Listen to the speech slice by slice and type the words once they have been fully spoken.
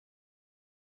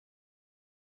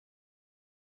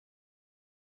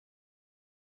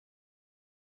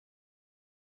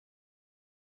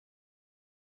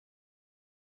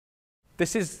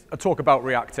This is a talk about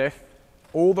Reactive.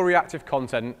 All the Reactive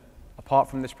content, apart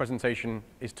from this presentation,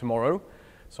 is tomorrow.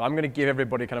 So I'm going to give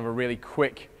everybody kind of a really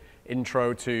quick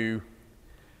intro to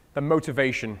the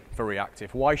motivation for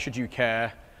Reactive. Why should you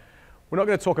care? We're not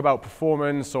going to talk about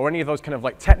performance or any of those kind of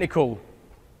like technical,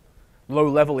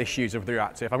 low-level issues of the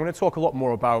Reactive. I'm going to talk a lot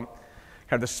more about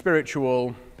kind of the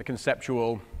spiritual, the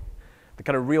conceptual, the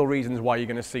kind of real reasons why you're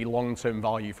going to see long-term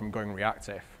value from going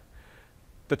Reactive.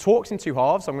 The talk's in two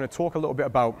halves. I'm going to talk a little bit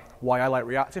about why I like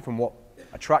Reactive and what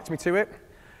attracts me to it.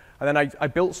 And then I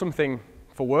built something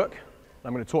for work.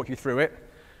 I'm going to talk you through it.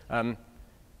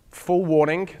 Full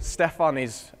warning, Stefan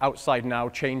is outside now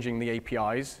changing the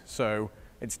APIs, so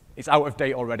it's out of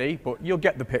date already, but you'll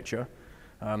get the picture.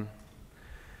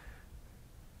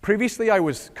 Previously, I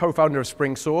was co-founder of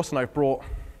SpringSource, and I've brought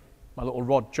my little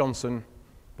Rod Johnson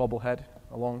bobblehead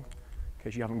along, in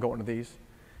case you haven't got one of these.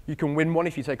 You can win one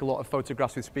if you take a lot of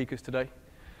photographs with speakers today.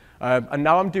 And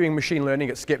now I'm doing machine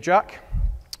learning at Skipjack.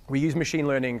 We use machine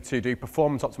learning to do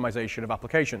performance optimization of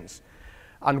applications.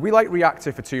 And we like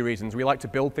Reactive for two reasons. We like to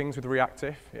build things with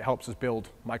Reactive. It helps us build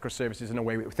microservices in a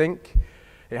way we think.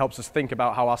 It helps us think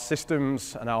about how our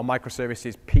systems and our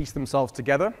microservices piece themselves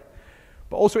together.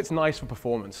 But also it's nice for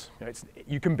performance.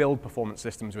 You can build performance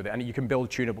systems with it, and you can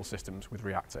build tunable systems with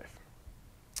Reactive.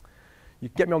 You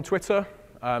can get me on Twitter.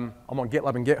 I'm on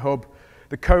GitLab and GitHub.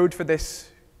 The code for this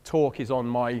talk is on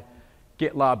my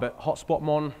GitLab at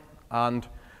HotspotMon, and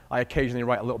I occasionally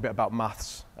write a little bit about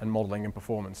maths and modeling and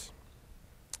performance.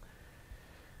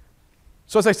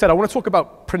 So as I said, I want to talk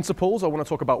about principles. I want to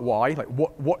talk about why. Like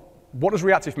what does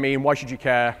Reactive mean? Why should you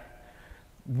care?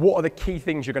 What are the key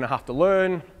things you're going to have to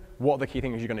learn? What are the key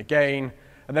things you're going to gain?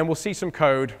 And then we'll see some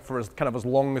code for as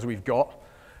long as we've got.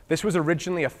 This was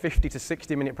originally a 50 to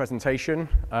 60 minute presentation,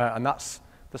 and that's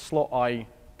the slot I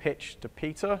pitched to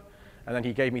Peter, and then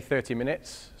he gave me 30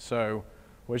 minutes. So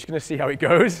we're just going to see how it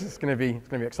goes. It's going to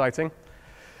be exciting.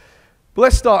 But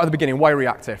let's start at the beginning. Why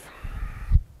Reactive?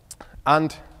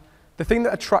 And the thing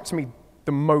that attracts me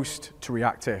the most to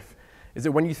Reactive is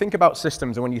that when you think about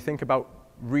systems and when you think about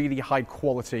really high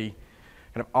quality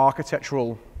kind of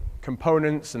architectural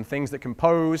components and things that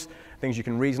compose, things you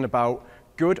can reason about,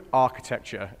 good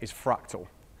architecture is fractal.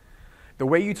 The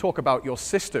way you talk about your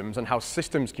systems and how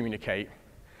systems communicate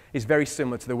is very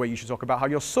similar to the way you should talk about how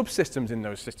your subsystems in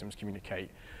those systems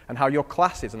communicate, and how your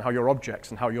classes and how your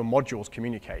objects and how your modules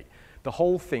communicate. The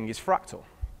whole thing is fractal.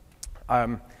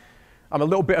 I'm a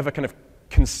little bit of a kind of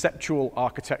conceptual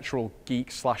architectural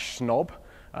geek / snob,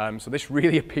 so this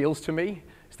really appeals to me.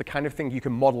 It's the kind of thing you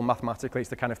can model mathematically. It's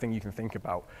the kind of thing you can think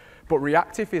about. But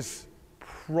Reactive is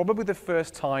probably the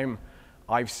first time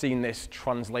I've seen this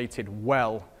translated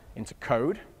well into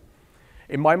code.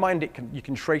 In my mind, you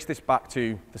can trace this back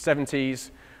to the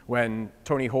 70s when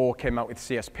Tony Hoare came out with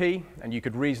CSP, and you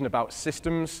could reason about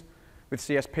systems with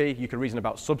CSP. You could reason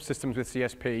about subsystems with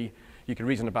CSP. You could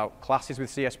reason about classes with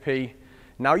CSP.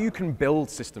 Now you can build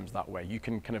systems that way. You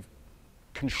can kind of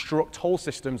construct whole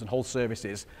systems and whole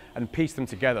services and piece them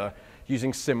together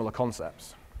using similar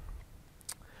concepts.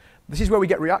 This is where we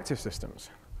get reactive systems.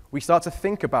 We start to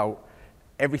think about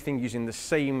everything using the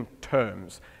same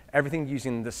terms, everything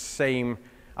using the same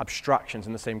abstractions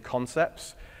and the same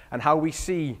concepts, and how we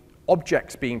see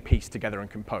objects being pieced together and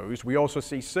composed. We also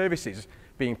see services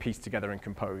being pieced together and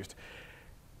composed.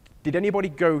 Did anybody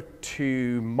go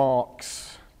to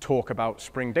Mark's talk about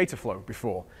Spring Dataflow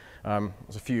before?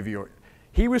 There's a few of you.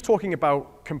 He was talking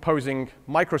about composing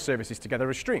microservices together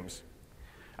as streams.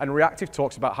 And Reactive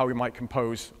talks about how we might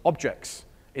compose objects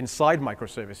inside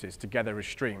microservices together as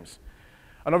streams.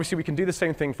 And obviously, we can do the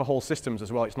same thing for whole systems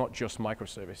as well. It's not just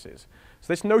microservices. So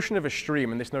this notion of a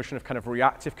stream and this notion of kind of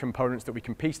reactive components that we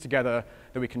can piece together,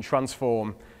 that we can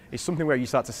transform, is something where you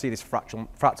start to see this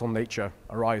fractal nature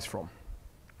arise from.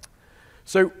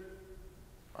 So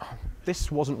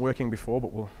this wasn't working before,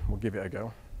 but we'll give it a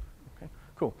go. Okay,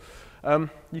 cool.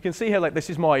 You can see here, like, this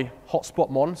is my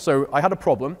HotspotMon. So I had a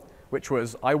problem, which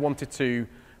was I wanted to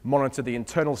monitor the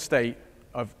internal state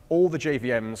of all the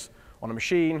JVMs on a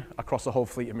machine across a whole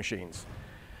fleet of machines.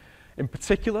 In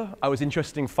particular, I was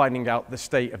interested in finding out the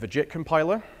state of the JIT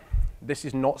compiler. This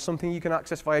is not something you can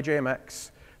access via JMX.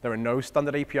 There are no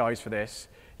standard APIs for this.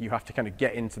 You have to kind of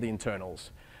get into the internals.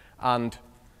 And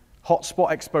Hotspot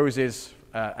exposes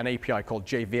an API called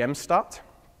JVMstat,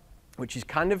 which is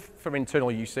kind of for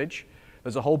internal usage.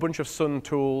 There's a whole bunch of Sun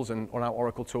tools and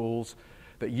Oracle tools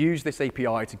that use this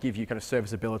API to give you kind of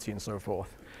serviceability and so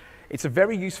forth. It's a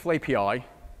very useful API,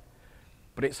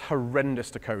 but it's horrendous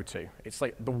to code to. It's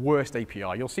like the worst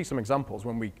API. You'll see some examples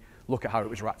when we look at how it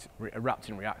was wrapped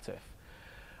in Reactive.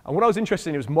 And what I was interested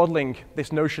in was modeling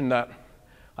this notion that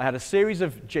I had a series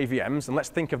of JVMs, and let's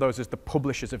think of those as the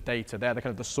publishers of data. They're the kind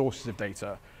of the sources of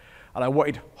data. And I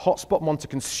wanted HotspotMon to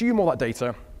consume all that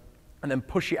data and then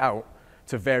push it out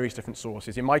to various different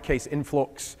sources. In my case,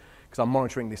 Influx, because I'm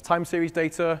monitoring this time series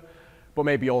data, but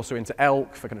maybe also into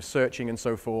Elk for kind of searching and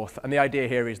so forth. And the idea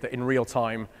here is that in real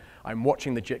time, I'm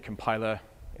watching the JIT compiler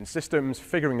in systems,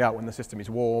 figuring out when the system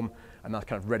is warm, and that's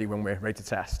kind of ready when we're ready to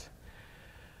test.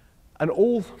 And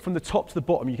all from the top to the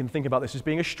bottom, you can think about this as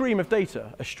being a stream of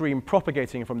data, a stream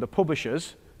propagating from the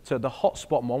publishers to the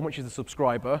HotspotMon, which is the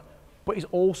subscriber, but is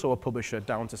also a publisher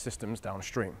down to systems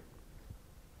downstream.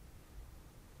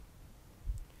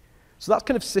 So that's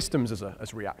kind of systems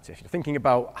as reactive. You're thinking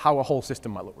about how a whole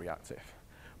system might look reactive.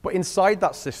 But inside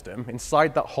that system,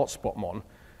 inside that HotspotMon,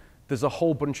 there's a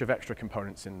whole bunch of extra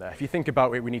components in there. If you think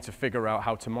about it, we need to figure out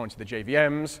how to monitor the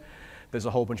JVMs. There's a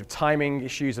whole bunch of timing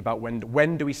issues about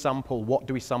when do we sample, what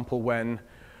do we sample when,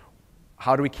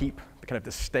 how do we keep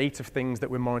the state of things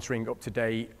that we're monitoring up to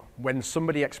date. When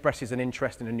somebody expresses an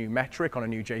interest in a new metric on a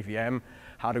new JVM,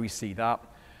 how do we see that?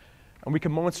 And we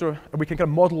can monitor, and we can kind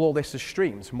of model all this as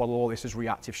streams, model all this as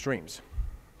reactive streams.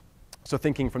 So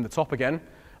thinking from the top again,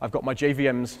 I've got my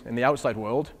JVMs in the outside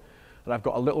world, and I've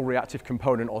got a little reactive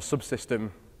component or subsystem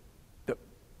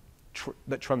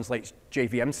that translates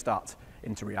JVM stat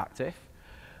into reactive.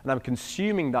 And I'm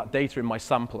consuming that data in my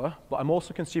sampler, but I'm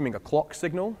also consuming a clock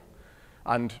signal,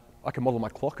 and I can model my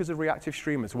clock as a reactive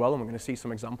stream as well, and we're going to see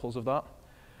some examples of that.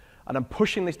 And I'm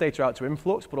pushing this data out to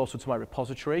Influx, but also to my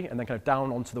repository, and then kind of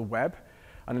down onto the web.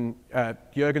 And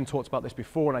Jürgen talked about this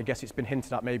before, and I guess it's been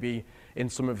hinted at maybe in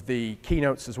some of the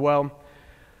keynotes as well,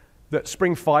 that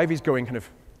Spring 5 is going kind of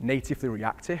natively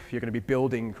reactive. You're going to be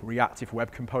building reactive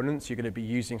web components. You're going to be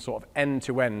using sort of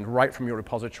end-to-end, right from your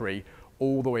repository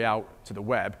all the way out to the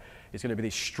web. It's going to be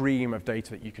this stream of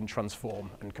data that you can transform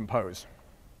and compose.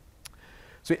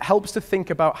 So it helps to think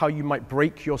about how you might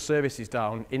break your services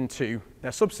down into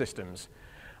their subsystems.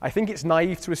 I think it's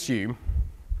naive to assume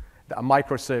that a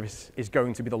microservice is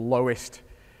going to be the lowest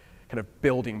kind of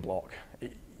building block.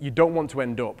 You don't want to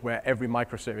end up where every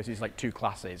microservice is like two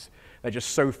classes. They're just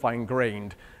so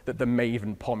fine-grained that the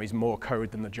Maven POM is more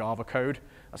code than the Java code.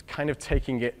 That's kind of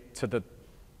taking it to the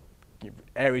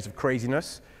areas of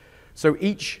craziness. So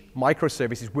each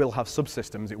microservices will have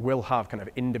subsystems. It will have kind of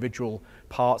individual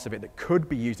parts of it that could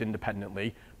be used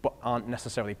independently, but aren't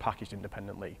necessarily packaged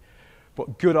independently.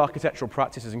 But good architectural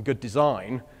practices and good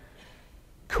design,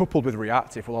 coupled with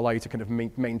reactive, will allow you to kind of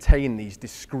maintain these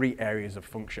discrete areas of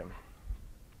function.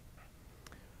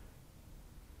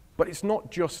 But it's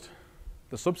not just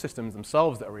the subsystems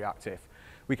themselves that are reactive.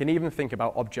 We can even think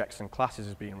about objects and classes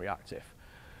as being reactive.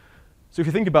 So if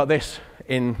you think about this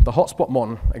in the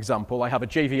HotspotMon example, I have a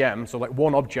JVM, so like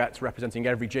one object representing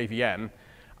every JVM,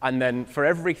 and then for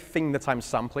everything that I'm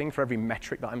sampling, for every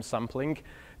metric that I'm sampling,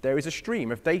 there is a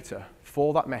stream of data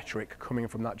for that metric coming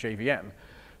from that JVM.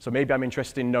 So maybe I'm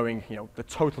interested in knowing the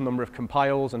total number of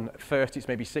compiles, and at first it's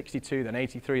maybe 62, then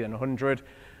 83, then 100, and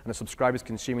the subscriber's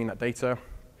consuming that data.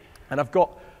 And I've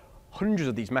got hundreds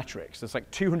of these metrics. There's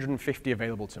like 250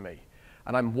 available to me,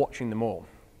 and I'm watching them all.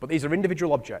 But these are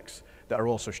individual objects that are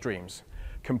also streams,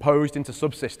 composed into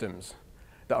subsystems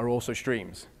that are also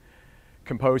streams,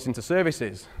 composed into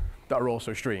services that are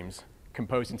also streams,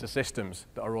 composed into systems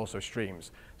that are also streams.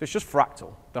 So it's just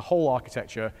fractal. The whole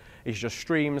architecture is just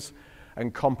streams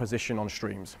and composition on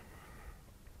streams.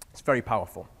 It's very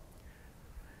powerful.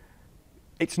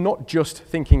 It's not just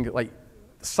thinking like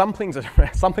sampling's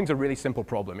a really simple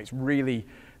problem. It's really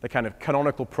the kind of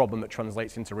canonical problem that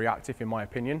translates into reactive, in my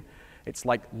opinion. It's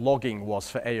like logging was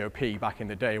for AOP back in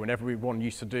the day. When everyone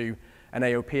used to do an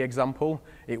AOP example,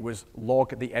 it was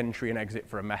log the entry and exit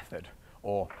for a method,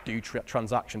 or do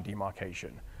transaction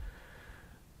demarcation.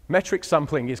 Metric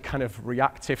sampling is kind of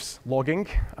reactive logging,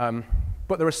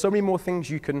 but there are so many more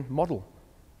things you can model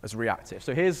as reactive.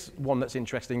 So here's one that's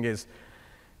interesting is,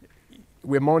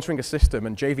 we're monitoring a system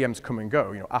and JVMs come and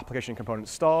go. Application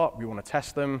components start, we want to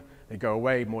test them, they go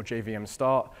away, more JVMs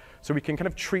start. So we can kind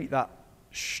of treat that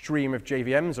stream of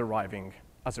JVMs arriving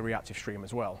as a reactive stream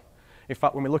as well. In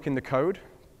fact, when we look in the code,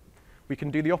 we can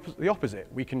do the opposite.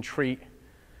 We can treat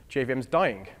JVMs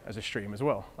dying as a stream as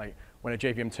well. Like when a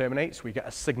JVM terminates, we get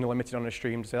a signal emitted on a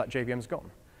stream to say that JVM's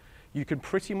gone. You can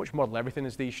pretty much model everything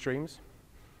as these streams.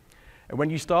 And when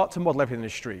you start to model everything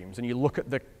as streams and you look at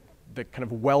the kind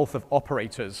of wealth of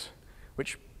operators,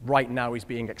 which right now is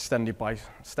being extended by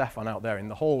Stefan out there in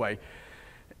the hallway,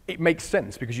 it makes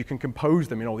sense because you can compose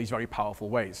them in all these very powerful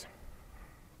ways.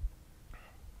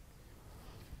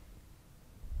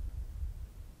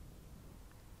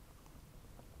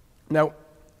 Now,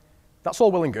 that's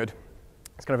all well and good,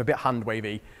 It's kind of a bit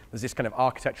hand-wavy. There's this kind of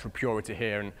architectural purity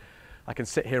here, and I can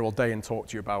sit here all day and talk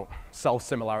to you about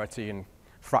self-similarity and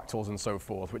fractals and so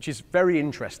forth, which is very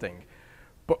interesting.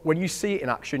 But when you see it in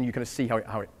action, you kind of see how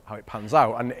it pans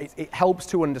out, and it helps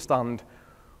to understand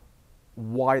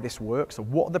why this works. So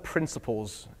what are the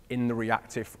principles in the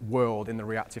reactive world, in the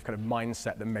reactive kind of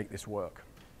mindset that make this work?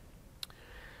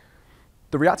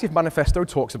 The Reactive Manifesto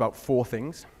talks about 4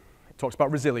 things. It talks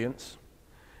about resilience,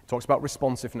 it talks about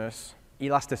responsiveness,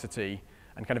 elasticity,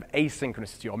 and kind of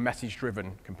asynchronicity or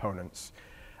message-driven components.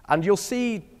 And you'll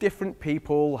see different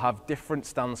people have different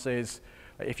stances.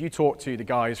 If you talk to the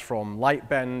guys from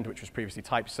Lightbend, which was previously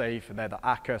TypeSafe, and they're the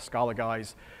Akka, Scala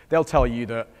guys, they'll tell you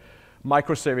that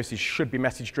microservices should be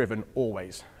message-driven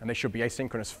always, and they should be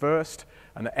asynchronous first,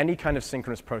 and that any kind of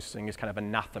synchronous processing is kind of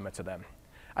anathema to them.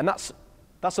 And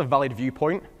that's a valid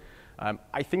viewpoint.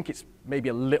 I think it's maybe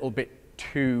a little bit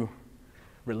too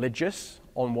religious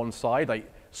on one side.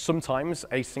 Like, sometimes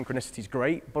asynchronicity is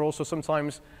great, but also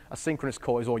sometimes a synchronous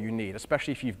call is all you need,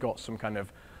 especially if you've got some kind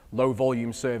of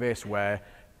low-volume service where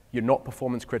you're not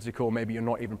performance critical, maybe you're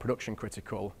not even production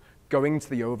critical. Going to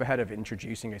the overhead of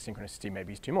introducing asynchronicity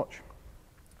maybe is too much.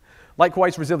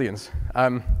 Likewise, resilience.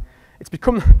 It's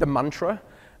become the mantra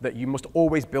that you must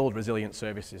always build resilient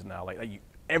services now.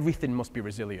 Everything must be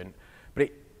resilient, but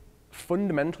it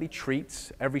fundamentally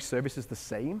treats every service as the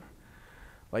same.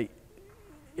 Like,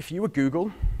 if you were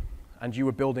Google and you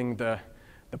were building the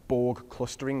Borg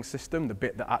clustering system, the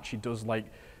bit that actually does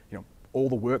all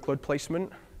the workload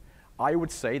placement, I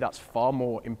would say that's far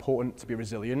more important to be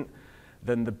resilient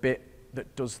than the bit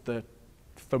that does the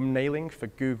thumbnailing for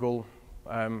Google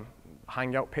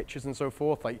Hangout pictures and so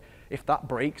forth. Like, if that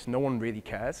breaks, no one really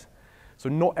cares. So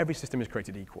not every system is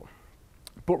created equal.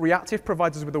 But Reactive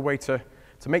provides us with a way to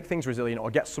make things resilient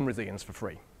or get some resilience for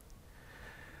free.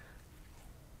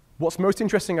 What's most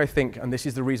interesting, I think, and this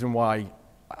is the reason why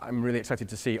I'm really excited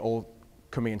to see it all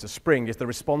coming into Spring, is the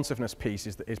responsiveness piece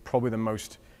is probably the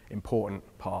most important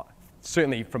part.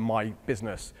 Certainly from my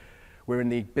business. We're in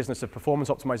the business of performance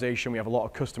optimization. We have a lot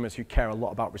of customers who care a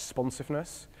lot about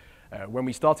responsiveness. When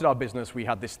we started our business, we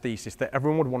had this thesis that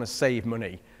everyone would want to save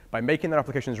money by making their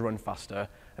applications run faster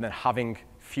and then having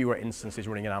fewer instances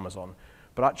running in Amazon.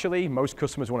 But actually, most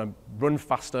customers want to run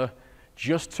faster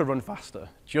just to run faster,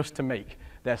 just to make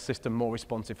their system more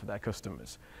responsive for their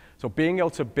customers. So being able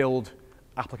to build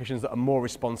applications that are more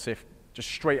responsive just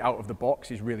straight out of the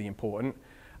box is really important.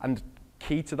 And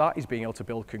key to that is being able to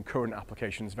build concurrent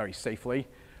applications very safely,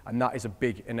 and that is a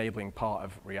big enabling part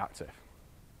of Reactive.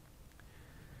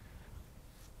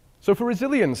 So for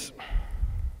resilience,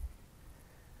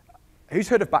 who's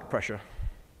heard of back pressure?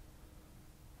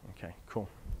 Okay, cool.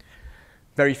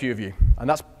 Very few of you, and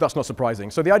that's not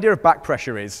surprising. So the idea of back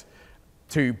pressure is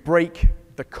to break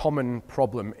the common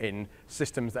problem in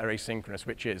systems that are asynchronous,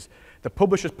 which is the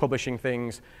publisher's publishing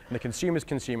things and the consumer's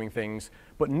consuming things,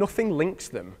 but nothing links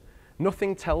them.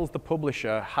 Nothing tells the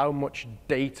publisher how much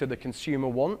data the consumer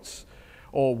wants,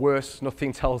 or worse,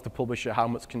 nothing tells the publisher how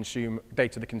much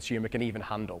data the consumer can even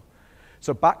handle.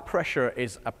 So back pressure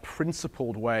is a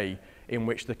principled way in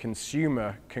which the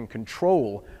consumer can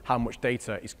control how much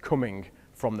data is coming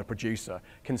from the producer,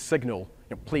 can signal,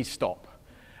 please stop.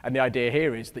 And the idea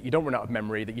here is that you don't run out of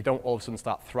memory, that you don't all of a sudden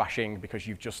start thrashing because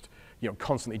you've just,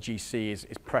 constantly GC is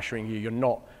pressuring you. You're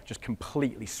not just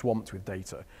completely swamped with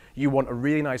data. You want a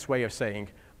really nice way of saying,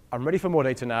 I'm ready for more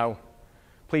data now,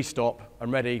 please stop, I'm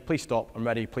ready, please stop, I'm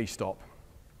ready, please stop.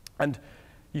 And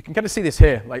you can kind of see this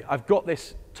here. Like, I've got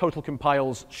this total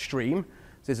compiles stream.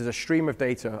 So this is a stream of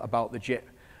data about the JIT,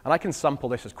 and I can sample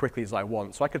this as quickly as I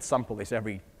want. So I could sample this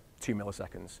every 2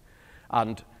 milliseconds.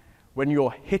 And when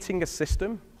you're hitting a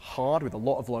system hard with a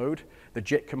lot of load, the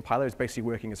JIT compiler is basically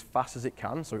working as fast as it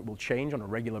can, so it will change on a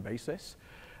regular basis.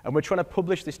 And we're trying to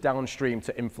publish this downstream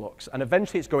to influx, and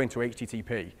eventually it's going to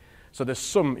HTTP. So there's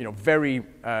some very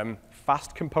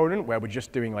fast component where we're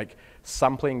just doing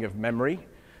sampling of memory.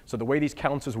 So the way these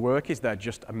counters work is they're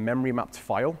just a memory mapped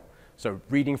file. So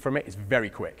reading from it is very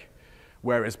quick.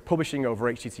 Whereas publishing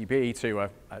over HTTP to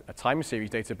a time series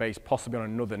database, possibly on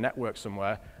another network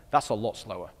somewhere, that's a lot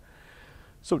slower.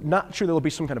 So naturally, there'll be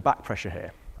some kind of back pressure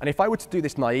here. And if I were to do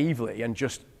this naively and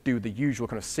just do the usual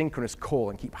kind of synchronous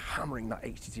call and keep hammering that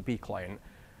HTTP client,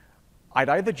 I'd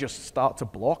either just start to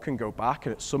block and go back,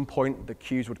 and at some point the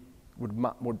queues would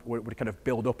kind of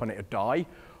build up and it would die,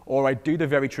 or I'd do the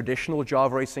very traditional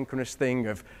Java asynchronous thing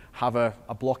of have a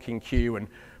blocking queue and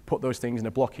put those things in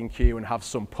a blocking queue and have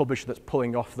some publisher that's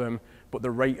pulling off them, but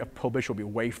the rate of publish will be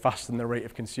way faster than the rate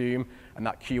of consume, and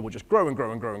that queue will just grow and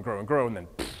grow and grow and grow and grow, and then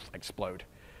explode.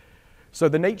 So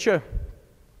the nature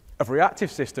of reactive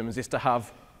systems is to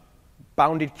have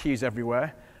bounded queues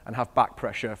everywhere, and have back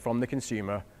pressure from the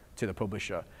consumer to the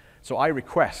publisher. So I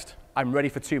request, I'm ready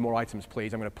for 2 more items,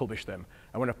 please. I'm going to publish them.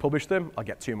 And when I publish them, I'll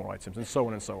get 2 more items, and so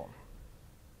on and so on.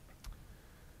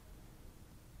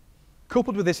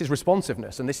 Coupled with this is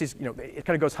responsiveness, and this is, it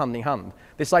kind of goes hand in hand.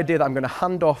 This idea that I'm going to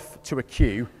hand off to a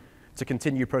queue to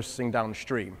continue processing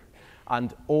downstream.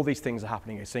 And all these things are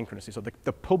happening asynchronously. So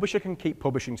the publisher can keep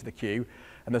publishing to the queue,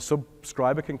 and the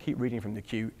subscriber can keep reading from the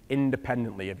queue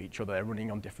independently of each other. They're running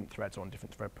on different threads or on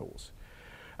different thread pools.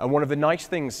 And one of the nice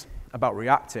things about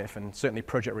Reactive, and certainly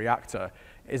Project Reactor,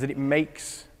 is that it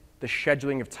makes the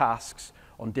scheduling of tasks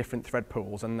on different thread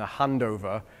pools and the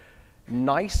handover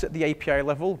nice at the API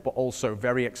level, but also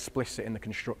very explicit in the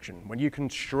construction. When you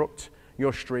construct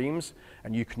your streams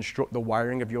and you construct the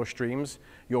wiring of your streams,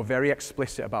 you're very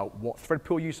explicit about what thread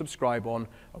pool you subscribe on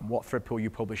and what thread pool you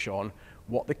publish on,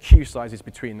 what the queue size is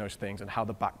between those things, and how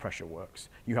the back pressure works.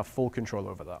 You have full control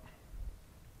over that.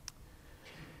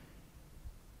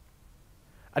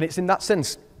 And it's in that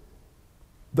sense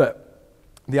that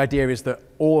the idea is that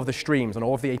all of the streams and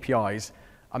all of the APIs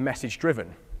are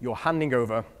message-driven. You're handing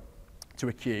over to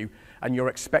a queue, and you're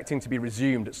expecting to be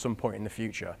resumed at some point in the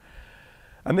future.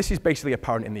 And this is basically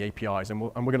apparent in the APIs, and we're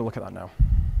going to look at that now.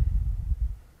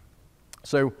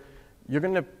 So you're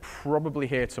going to probably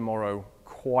hear tomorrow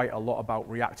quite a lot about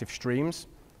reactive streams,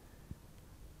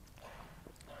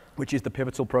 which is the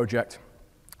pivotal project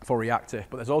for Reactive.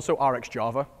 But there's also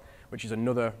RxJava, which is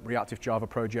another reactive Java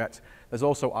project. There's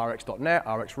also Rx.NET,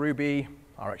 RxRuby,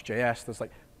 RxJS. There's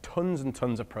like tons and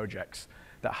tons of projects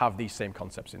that have these same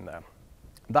concepts in there.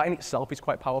 That in itself is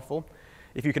quite powerful.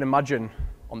 If you can imagine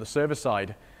on the server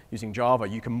side using Java,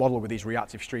 you can model with these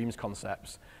reactive streams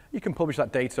concepts. You can publish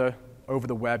that data over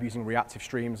the web using reactive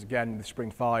streams, again with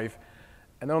Spring 5.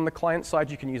 And then on the client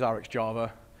side, you can use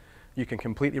RxJava. You can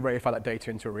completely reify that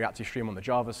data into a reactive stream on the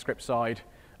JavaScript side,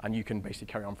 and you can basically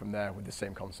carry on from there with the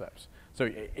same concepts. So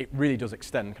it really does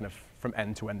extend kind of from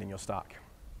end to end in your stack.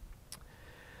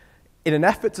 In an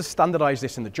effort to standardize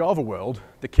this in the Java world,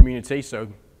 the community, so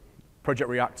Project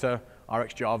Reactor,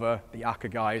 RxJava, the Akka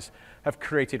guys, have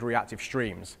created reactive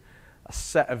streams, a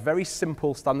set of very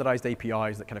simple standardized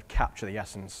APIs that kind of capture the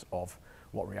essence of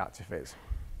what reactive is.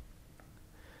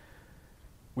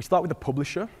 We start with the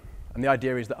publisher, and the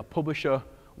idea is that a publisher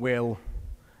will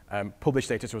publish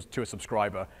data to a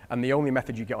subscriber, and the only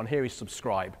method you get on here is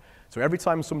subscribe. So every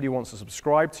time somebody wants to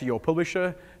subscribe to your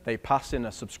publisher, they pass in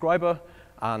a subscriber,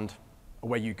 and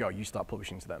away you go, you start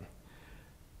publishing to them.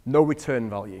 No return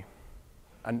value,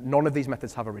 and none of these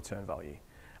methods have a return value.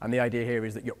 And the idea here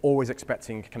is that you're always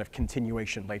expecting kind of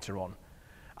continuation later on.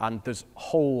 And there's a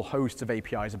whole host of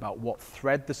APIs about what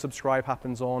thread the subscribe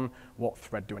happens on, what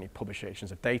thread do any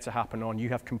publications of data happen on. You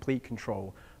have complete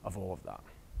control of all of that.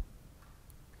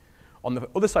 On the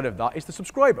other side of that is the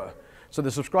subscriber. So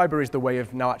the subscriber is the way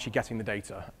of now actually getting the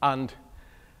data. And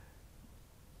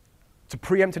to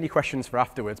preempt any questions for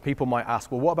afterwards, people might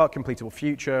ask, well, what about completable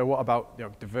future? What about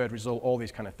deferred result? All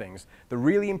these kind of things. The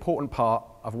really important part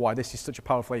of why this is such a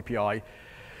powerful API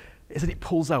is that it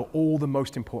pulls out all the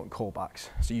most important callbacks.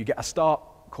 So you get a start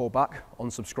callback on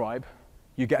subscribe.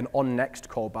 You get an on next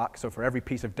callback. So for every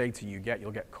piece of data you get,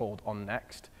 you'll get called on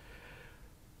next.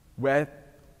 Where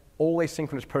all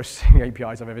asynchronous processing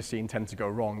APIs I've ever seen tend to go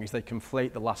wrong is they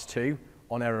conflate the last two,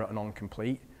 on error and on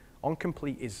complete. On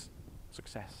complete is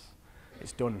success.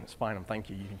 It's done, it's fine, and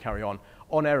thank you, you can carry on.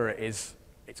 On error is,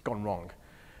 it's gone wrong.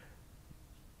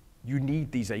 You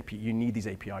need these APIs, you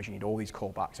need all these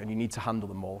callbacks, and you need to handle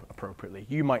them all appropriately.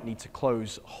 You might need to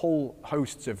close whole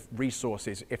hosts of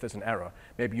resources if there's an error.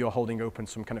 Maybe you're holding open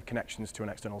some kind of connections to an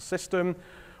external system,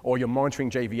 or you're monitoring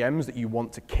JVMs that you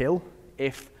want to kill.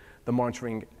 If the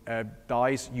monitoring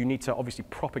dies, you need to obviously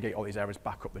propagate all these errors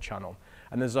back up the channel.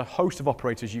 And there's a host of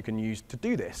operators you can use to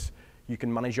do this. You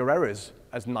can manage your errors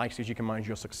as nice as you can manage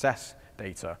your success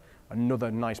data. Another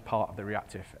nice part of the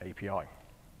Reactive API.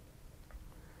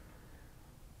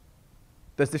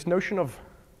 There's this notion of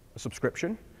a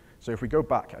subscription. So if we go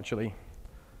back, actually,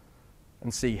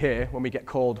 and see here, when we get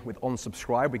called with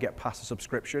onSubscribe, we get past a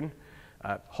subscription.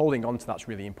 Holding on to that's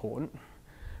really important,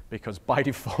 because by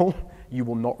default, you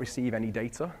will not receive any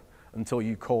data until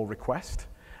you call request.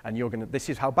 And this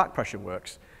is how back pressure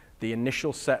works. The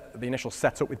initial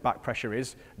setup with back pressure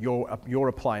is you're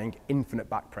applying infinite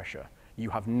back pressure.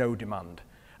 You have no demand.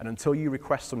 And until you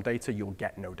request some data, you'll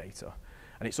get no data.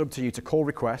 And it's up to you to call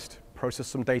request, process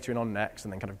some data in on next,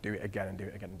 and then kind of do it again and do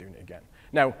it again and do it again.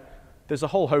 Now, there's a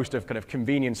whole host of kind of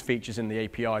convenience features in the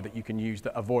API that you can use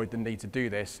that avoid the need to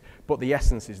do this, but the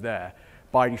essence is there.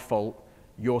 By default,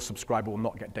 your subscriber will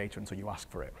not get data until you ask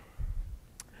for it.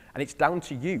 And it's down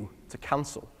to you to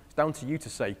cancel. It's down to you to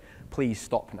say, please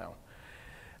stop now.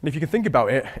 And if you can think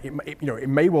about it, it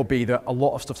may well be that a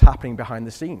lot of stuff's happening behind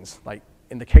the scenes. Like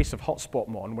in the case of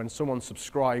HotspotMon, when someone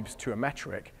subscribes to a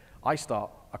metric, I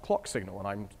start a clock signal,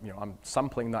 and I'm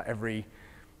sampling that every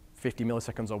 50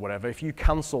 milliseconds or whatever. If you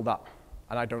cancel that,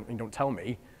 and you don't tell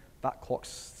me, that clock's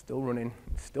still running,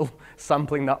 still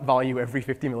sampling that value every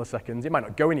 50 milliseconds. It might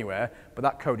not go anywhere, but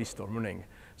that code is still running.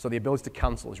 So the ability to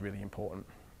cancel is really important.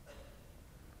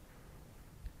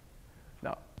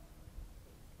 Now,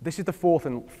 this is the fourth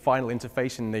and final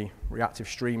interface in the Reactive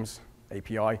Streams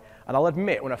API. And I'll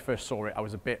admit, when I first saw it, I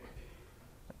was a bit,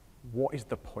 what is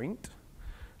the point?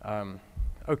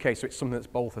 OK, so it's something that's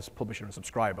both a publisher and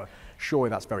subscriber. Surely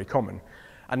that's very common.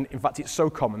 And in fact, it's so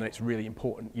common that it's really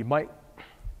important. You might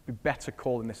be better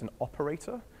calling this an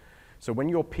operator. So when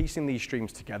you're piecing these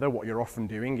streams together, what you're often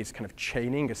doing is kind of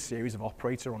chaining a series of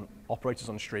operators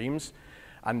on streams.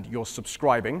 And you're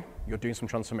subscribing, you're doing some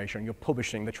transformation, you're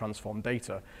publishing the transformed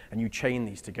data, and you chain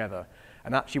these together.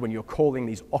 And actually, when you're calling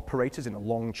these operators in a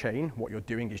long chain, what you're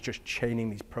doing is just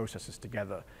chaining these processes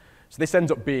together. So this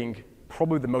ends up being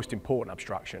probably the most important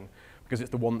abstraction, because it's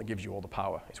the one that gives you all the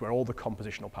power. It's where all the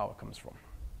compositional power comes from.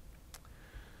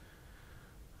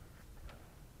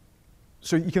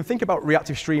 So you can think about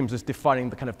reactive streams as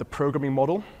defining the kind of the programming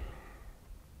model,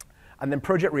 and then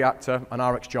Project Reactor and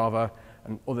RxJava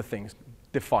and other things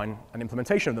define an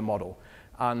implementation of the model.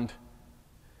 And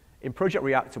in Project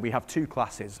Reactor, we have two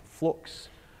classes, Flux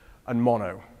and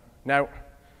Mono. Now,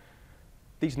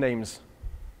 these names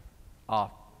are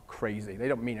crazy. They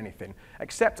don't mean anything,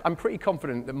 except I'm pretty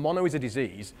confident that Mono is a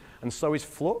disease, and so is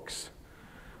Flux.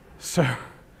 So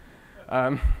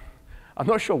I'm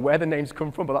not sure where the names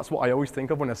come from, but that's what I always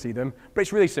think of when I see them. But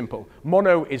it's really simple.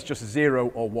 Mono is just 0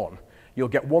 or 1. You'll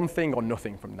get one thing or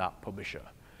nothing from that publisher.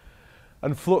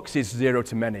 And Flux is 0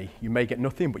 to many. You may get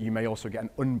nothing, but you may also get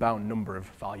an unbound number of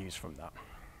values from that.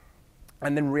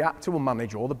 And then Reactor will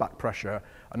manage all the back pressure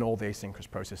and all the asynchronous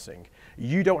processing.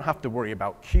 You don't have to worry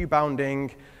about queue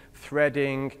bounding,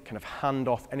 threading, kind of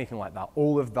handoff, anything like that.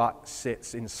 All of that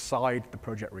sits inside the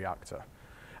Project Reactor.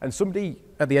 And somebody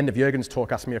at the end of Jürgen's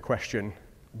talk asked me a question,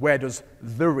 where does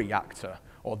the reactor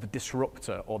or the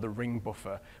disruptor or the ring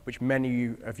buffer, which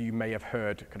many of you may have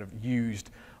heard kind of used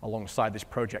alongside this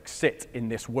project, sit in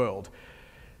this world?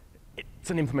 It's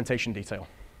an implementation detail.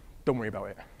 Don't worry about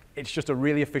it. It's just a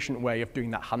really efficient way of doing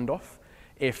that handoff.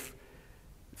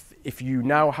 If you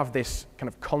now have this kind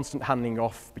of constant handing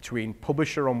off between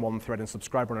publisher on one thread and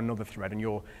subscriber on another thread, and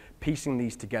you're piecing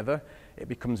these together, it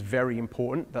becomes very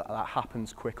important that that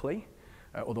happens quickly.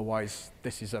 Otherwise,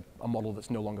 this is a model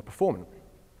that's no longer performant.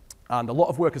 And a lot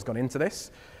of work has gone into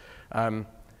this.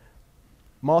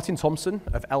 Martin Thompson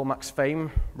of LMAX fame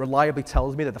reliably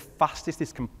tells me that the fastest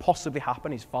this can possibly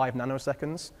happen is 5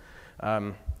 nanoseconds.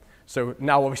 So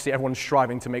now, obviously, everyone's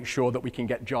striving to make sure that we can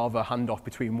get Java handoff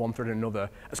between one thread and another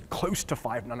as close to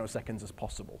 5 nanoseconds as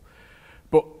possible.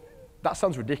 But that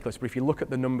sounds ridiculous, but if you look at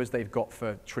the numbers they've got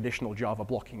for traditional Java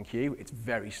blocking queue, it's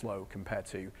very slow compared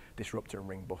to disruptor and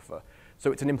ring buffer.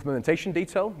 So it's an implementation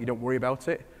detail. You don't worry about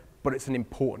it, but it's an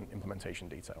important implementation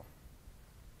detail.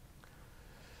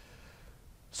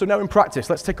 So now in practice,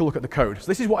 let's take a look at the code. So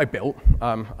this is what I built.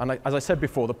 As I said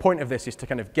before, the point of this is to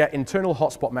kind of get internal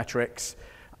hotspot metrics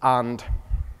and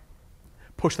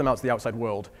push them out to the outside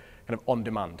world kind of on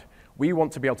demand. We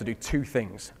want to be able to do two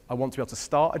things. I want to be able to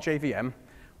start a JVM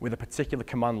with a particular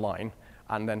command line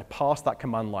and then pass that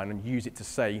command line and use it to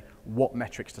say what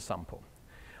metrics to sample.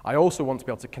 I also want to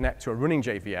be able to connect to a running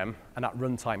JVM and at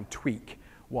runtime tweak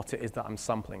what it is that I'm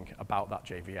sampling about that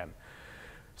JVM.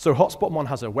 So HotspotMon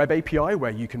has a web API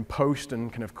where you can post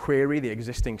and kind of query the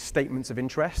existing statements of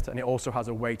interest, and it also has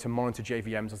a way to monitor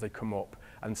JVMs as they come up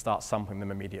and start sampling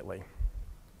them immediately.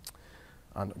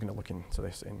 And I'm going to look into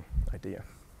this in IDEA.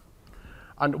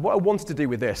 And what I wanted to do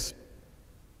with this,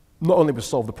 not only was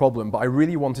solve the problem, but I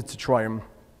really wanted to try and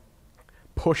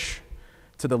push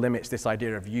to the limits this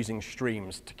idea of using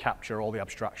streams to capture all the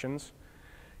abstractions.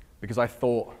 Because I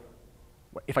thought,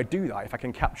 if I do that, if I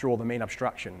can capture all the main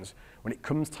abstractions, when it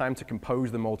comes time to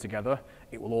compose them all together,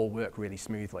 it will all work really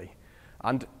smoothly.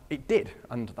 And it did,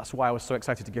 and that's why I was so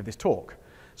excited to give this talk.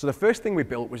 So the first thing we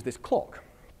built was this clock.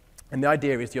 And the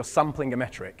idea is you're sampling a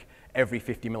metric every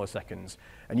 50 milliseconds,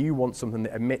 and you want something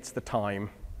that emits the time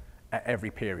at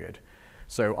every period.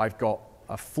 So I've got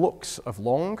a flux of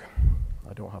long.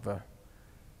 I don't have a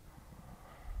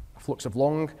flux of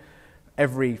long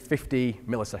every 50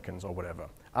 milliseconds or whatever.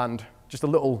 And just a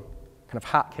little kind of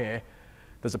hack here,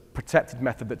 there's a protected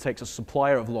method that takes a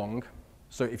supplier of long.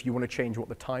 So if you want to change what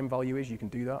the time value is, you can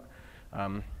do that.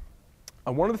 And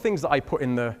one of the things that I put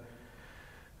in the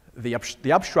the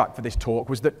abstract for this talk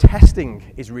was that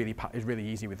testing is really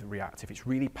easy with reactive. It's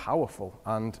really powerful,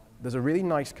 and there's a really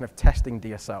nice kind of testing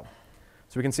DSL.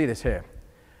 So we can see this here.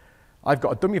 I've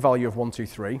got a dummy value of 1, 2,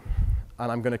 3,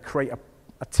 and I'm going to create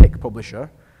a tick publisher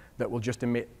that will just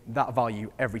emit that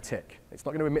value every tick. It's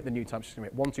not going to emit the new time, it's just going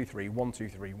to emit 1, 2, 3, 1, 2,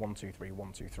 3, 1, 2, 3,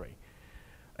 1, 2, 3.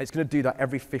 It's going to do that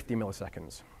every 50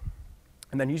 milliseconds.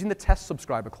 And then using the test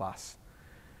subscriber class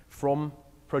from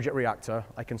Project Reactor,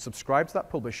 I can subscribe to that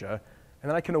publisher, and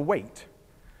then I can await.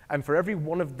 And for every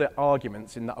one of the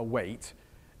arguments in that await,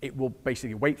 it will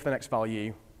basically wait for the next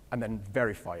value and then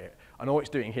verify it. And all it's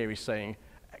doing here is saying,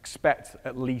 expect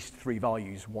at least 3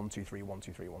 values, 1, 2, 3, 1,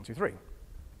 2, 3, 1, 2, 3.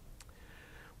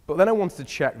 But then I wanted to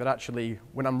check that actually,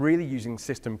 when I'm really using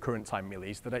system current time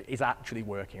millis, that it is actually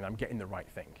working and I'm getting the right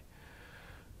thing.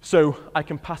 So I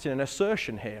can pass in an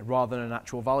assertion here rather than an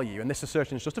actual value. And this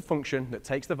assertion is just a function that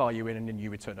takes the value in and then you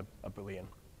return a Boolean.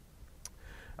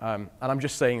 And I'm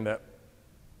just saying that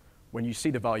when you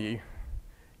see the value,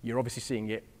 you're obviously seeing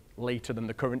it later than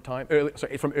the current time,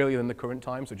 from earlier than the current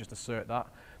time, so just assert that.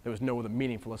 There was no other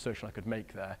meaningful assertion I could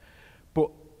make there. But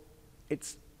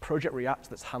it's Project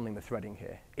React that's handling the threading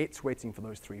here. It's waiting for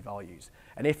those 3 values.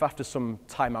 And if after some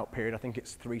timeout period, I think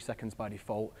it's 3 seconds by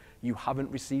default, you haven't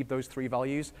received those 3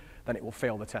 values, then it will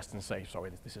fail the test and say,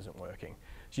 sorry, this isn't working.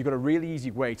 So you've got a really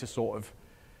easy way to sort of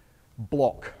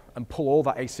block and pull all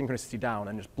that asynchronicity down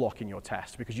and just block in your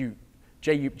test, because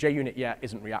JUnit yet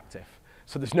isn't reactive.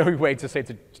 So there's no way to say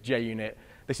to JUnit,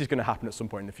 this is going to happen at some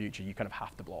point in the future. You kind of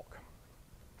have to block.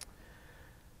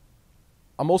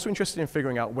 I'm also interested in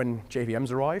figuring out when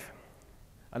JVMs arrive.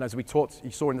 And as we talked,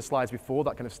 you saw in the slides before,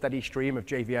 that kind of steady stream of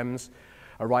JVMs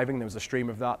arriving. There was a stream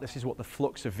of that. This is what the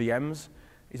flux of VMs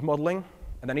is modeling.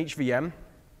 And then each VM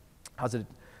has a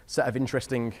set of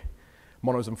interesting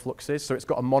monos and fluxes. So it's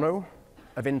got a mono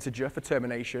of integer for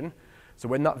termination. So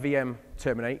when that VM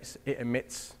terminates, it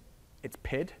emits its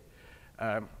PID.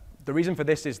 The reason for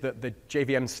this is that the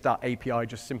JVM stat API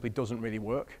just simply doesn't really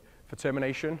work for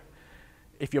termination.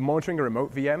 If you're monitoring a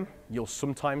remote VM, you'll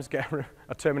sometimes get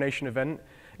a termination event.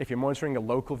 If you're monitoring a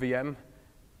local VM,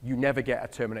 you never get a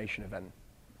termination event.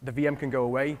 The VM can go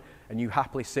away, and you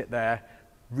happily sit there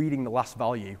reading the last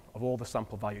value of all the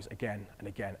sample values again and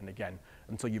again and again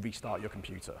until you restart your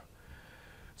computer.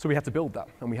 So we had to build that,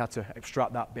 and we had to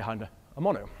extract that behind a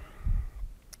mono.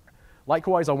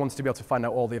 Likewise, I wanted to be able to find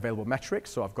out all the available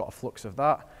metrics, so I've got a flux of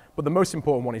that. But the most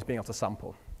important one is being able to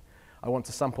sample. I want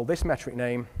to sample this metric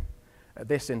name at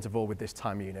this interval with this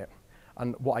time unit.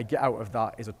 And what I get out of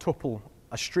that is a tuple,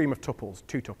 a stream of tuples,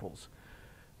 2 tuples.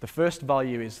 The first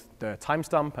value is the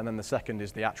timestamp, and then the second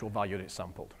is the actual value that it's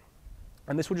sampled.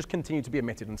 And this will just continue to be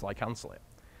emitted until I cancel it.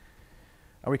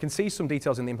 And we can see some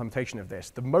details in the implementation of this.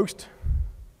 The most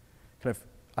kind of,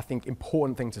 I think,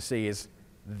 important thing to see is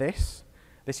this.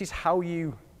 This is how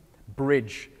you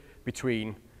bridge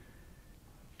between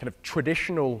kind of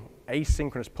traditional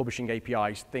asynchronous publishing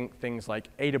APIs, think things like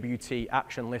AWT,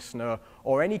 Action Listener,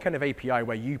 or any kind of API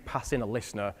where you pass in a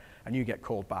listener and you get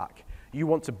called back. You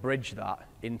want to bridge that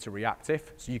into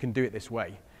reactive, so you can do it this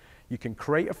way. You can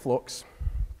create a flux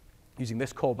using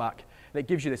this callback, and it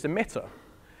gives you this emitter.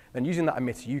 Then using that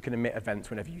emitter, you can emit events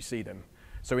whenever you see them.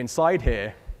 So inside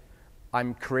here,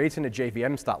 I'm creating a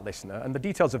JVM stat listener, and the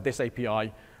details of this API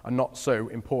are not so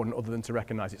important other than to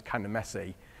recognize it's kind of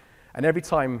messy. And every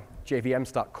time JVM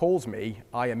stat calls me,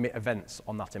 I emit events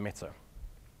on that emitter.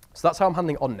 So that's how I'm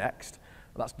handling on next.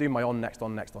 That's doing my on next,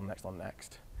 on next, on next, on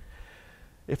next.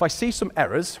 If I see some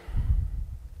errors,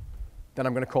 then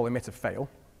I'm going to call emitter fail.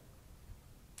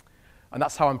 And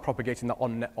that's how I'm propagating that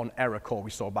on error call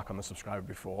we saw back on the subscriber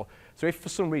before. So if for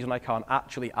some reason I can't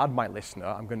actually add my listener,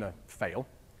 I'm going to fail.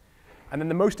 And then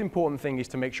the most important thing is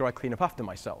to make sure I clean up after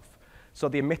myself. So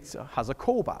the emitter has a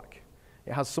callback.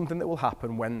 It has something that will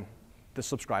happen when the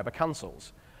subscriber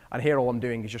cancels. And here all I'm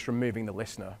doing is just removing the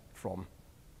listener from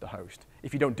the host.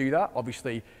 If you don't do that,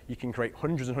 obviously you can create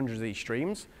hundreds and hundreds of these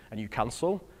streams and you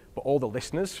cancel, but all the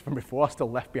listeners from before are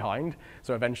still left behind.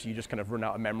 So eventually you just kind of run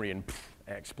out of memory and pff,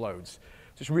 it explodes.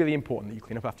 So it's really important that you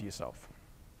clean up after yourself.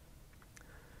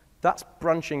 That's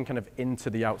branching kind of into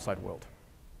the outside world.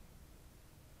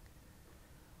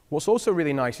 What's also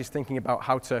really nice is thinking about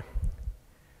how to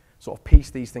sort of piece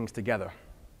these things together.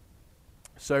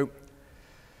 So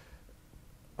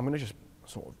I'm going to just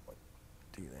sort of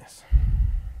do this.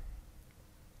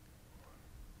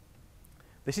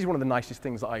 This is one of the nicest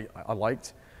things that I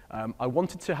liked. I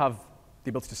wanted to have the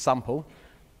ability to sample,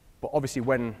 but obviously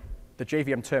when the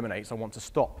JVM terminates, I want to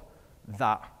stop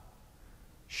that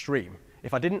stream.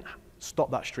 If I didn't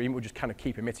stop that stream, it would just kind of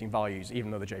keep emitting values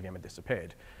even though the JVM had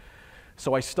disappeared.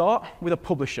 So I start with a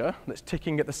publisher that's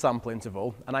ticking at the sample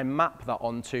interval, and I map that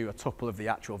onto a tuple of the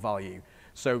actual value.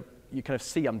 So you kind of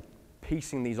see I'm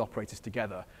piecing these operators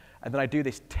together. And then I do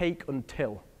this take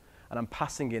until, and I'm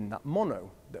passing in that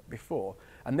mono that before.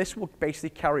 And this will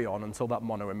basically carry on until that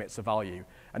mono emits a value.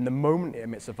 And the moment it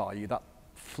emits a value, that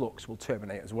flux will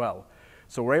terminate as well.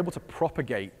 So we're able to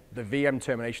propagate the VM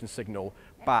termination signal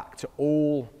back to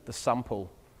all the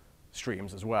sample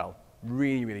streams as well.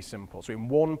 Really, really simple. So in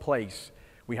one place,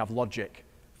 we have logic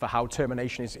for how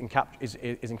termination is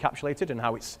encapsulated and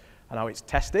how it's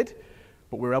tested,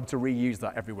 but we're able to reuse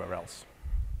that everywhere else.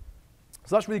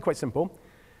 So that's really quite simple.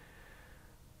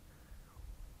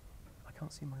 I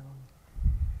can't see my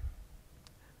own.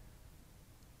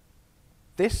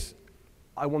 This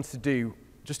I wanted to do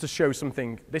just to show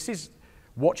something. This is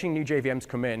watching new JVMs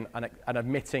come in and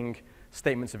emitting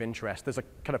statements of interest. There's a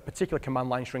kind of particular command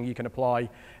line string you can apply, and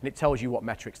it tells you what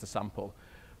metrics to sample.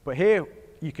 But here,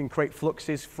 you can create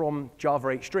fluxes from Java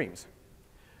 8 streams.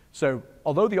 So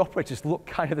although the operators look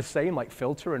kind of the same, like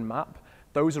filter and map,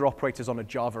 those are operators on a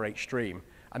Java 8 stream.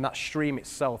 And that stream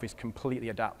itself is completely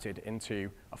adapted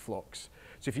into a flux.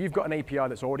 So if you've got an API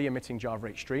that's already emitting Java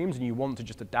 8 streams and you want to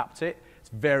just adapt it, it's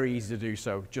very easy to do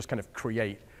so. Just kind of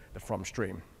create the from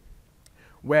stream.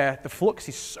 Where the flux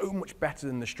is so much better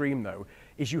than the stream, though,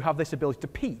 is you have this ability to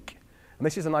peek. And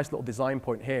this is a nice little design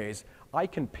point here, is I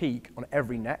can peek on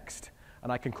every next,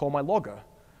 and I can call my logger.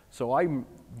 So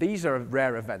these are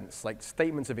rare events, like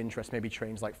statements of interest may be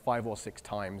changed like 5 or 6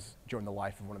 times during the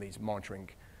life of one of these monitoring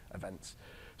events.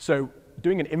 So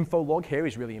doing an info log here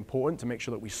is really important to make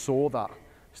sure that we saw that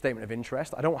statement of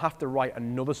interest. I don't have to write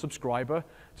another subscriber,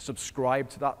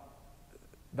 subscribe to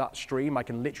that stream. I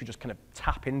can literally just kind of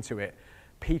tap into it,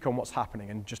 peek on what's happening,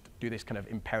 and just do this kind of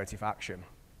imperative action.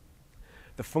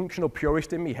 The functional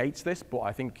purist in me hates this, but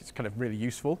I think it's kind of really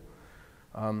useful.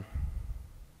 And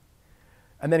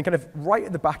then kind of right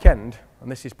at the back end,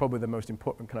 and this is probably the most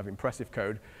important kind of impressive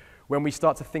code, when we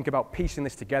start to think about piecing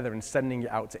this together and sending it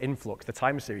out to Influx, the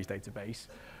time series database,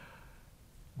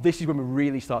 this is when we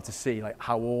really start to see like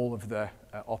how all of the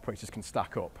operators can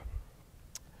stack up.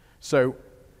 So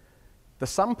the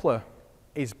sampler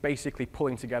is basically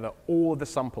pulling together all of the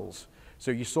samples.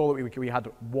 So you saw that we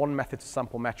had one method to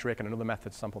sample metric and another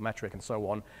method to sample metric and so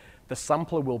on. The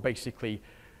sampler will basically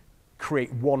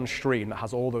create one stream that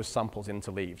has all those samples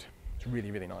interleaved. It's really,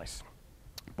 really nice.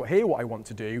 But here what I want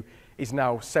to do is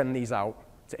now send these out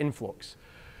to Influx.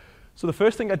 So the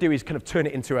first thing I do is kind of turn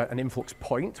it into an Influx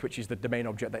point, which is the domain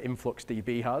object that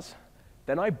InfluxDB has.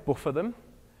 Then I buffer them,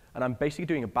 and I'm basically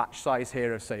doing a batch size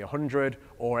here of, say, 100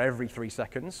 or every 3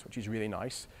 seconds, which is really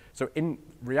nice. So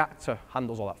Reactor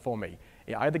handles all that for me.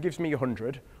 It either gives me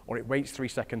 100, or it waits 3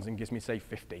 seconds and gives me, say,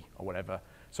 50 or whatever.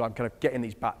 So I'm kind of getting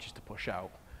these batches to push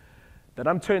out. Then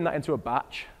I'm turning that into a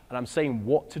batch, and I'm saying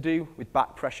what to do with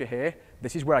back pressure here.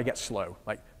 This is where I get slow.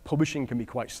 Like, publishing can be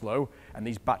quite slow, and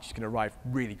these batches can arrive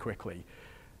really quickly.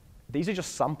 These are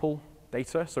just sample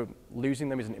data, so losing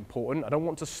them isn't important. I don't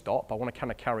want to stop. I want to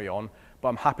kind of carry on, but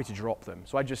I'm happy to drop them.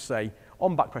 So I just say,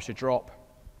 on back pressure drop,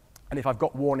 and if I've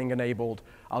got warning enabled,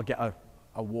 I'll get a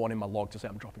warning in my log to say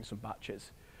I'm dropping some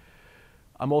batches.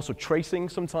 I'm also tracing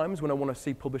sometimes when I want to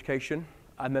see publication,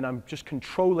 and then I'm just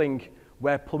controlling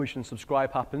where publish and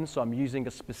subscribe happens. So I'm using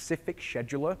a specific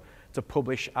scheduler to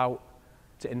publish out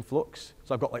to Influx.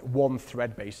 So I've got like one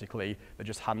thread basically that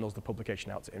just handles the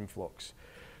publication out to Influx.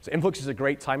 So Influx is a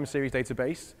great time series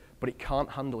database, but it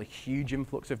can't handle a huge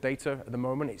influx of data at the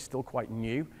moment. It's still quite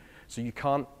new. So you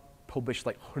can't publish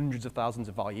like hundreds of thousands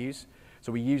of values.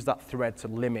 So we use that thread to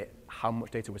limit how much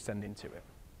data we're sending to it.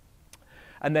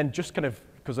 And then just kind of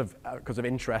because of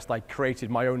interest, I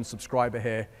created my own subscriber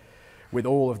here with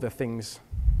all of the things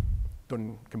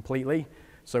done completely.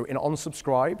 So in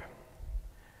onSubscribe,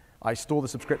 I store the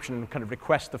subscription and kind of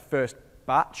request the first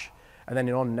batch, and then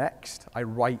in onNext, I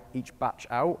write each batch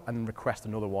out and request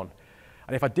another one.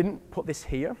 And if I didn't put this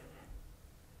here,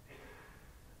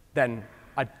 then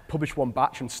I'd publish one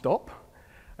batch and stop.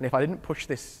 And if I didn't push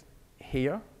this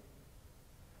here,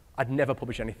 I'd never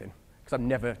publish anything, because I'm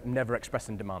never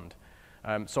expressing demand.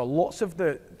 So lots of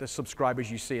the subscribers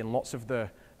you see and lots of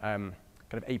the kind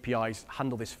of APIs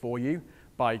handle this for you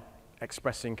by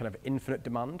expressing kind of infinite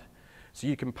demand. So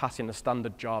you can pass in a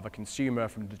standard Java consumer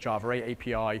from the Java 8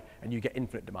 API, and you get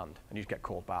infinite demand, and you just get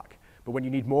called back. But when you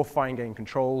need more fine-grained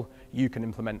control, you can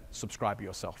implement subscriber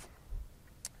yourself.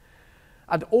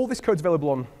 And all this code's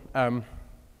available on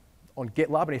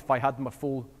GitLab, and if I had my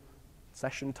full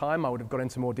session time, I would have gone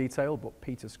into more detail, but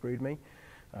Peter screwed me.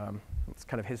 It's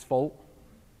kind of his fault.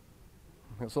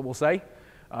 That's what we'll say.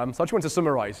 So I just want to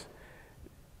summarize.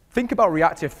 Think about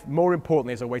reactive, more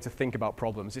importantly, as a way to think about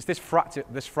problems. It's this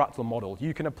fractal model.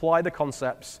 You can apply the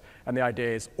concepts and the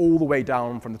ideas all the way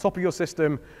down from the top of your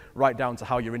system, right down to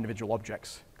how your individual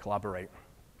objects collaborate.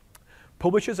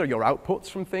 Publishers are your outputs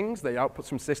from things. They're outputs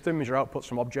from systems, your outputs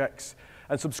from objects,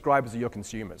 and subscribers are your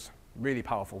consumers. Really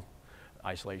powerful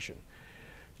isolation.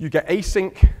 You get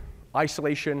async,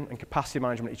 isolation, and capacity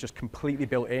management is just completely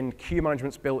built in. Queue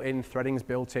management's built in, threading's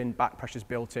built in, back pressure's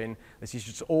built in. This is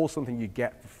just all something you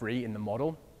get for free in the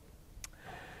model.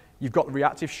 You've got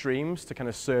reactive streams to kind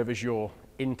of serve as your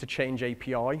interchange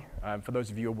API, for those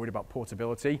of you who are worried about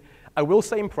portability. I will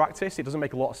say in practice, it doesn't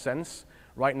make a lot of sense.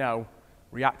 Right now,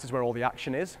 React is where all the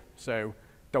action is, so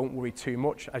don't worry too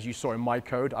much. As you saw in my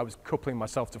code, I was coupling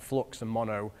myself to Flux and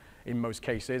Mono in most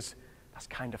cases. That's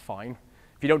kind of fine.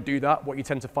 If you don't do that, what you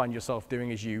tend to find yourself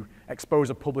doing is you expose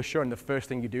a publisher, and the first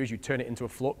thing you do is you turn it into a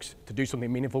Flux to do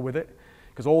something meaningful with it,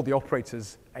 because all the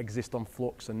operators exist on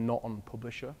Flux and not on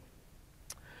publisher.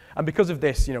 And because of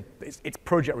this, it's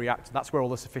Project React. That's where all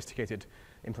the sophisticated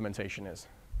implementation is.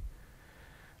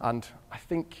 And I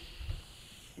think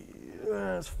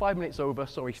it's 5 minutes over.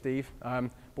 Sorry, Steve.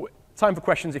 But time for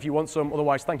questions if you want some.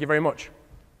 Otherwise, thank you very much.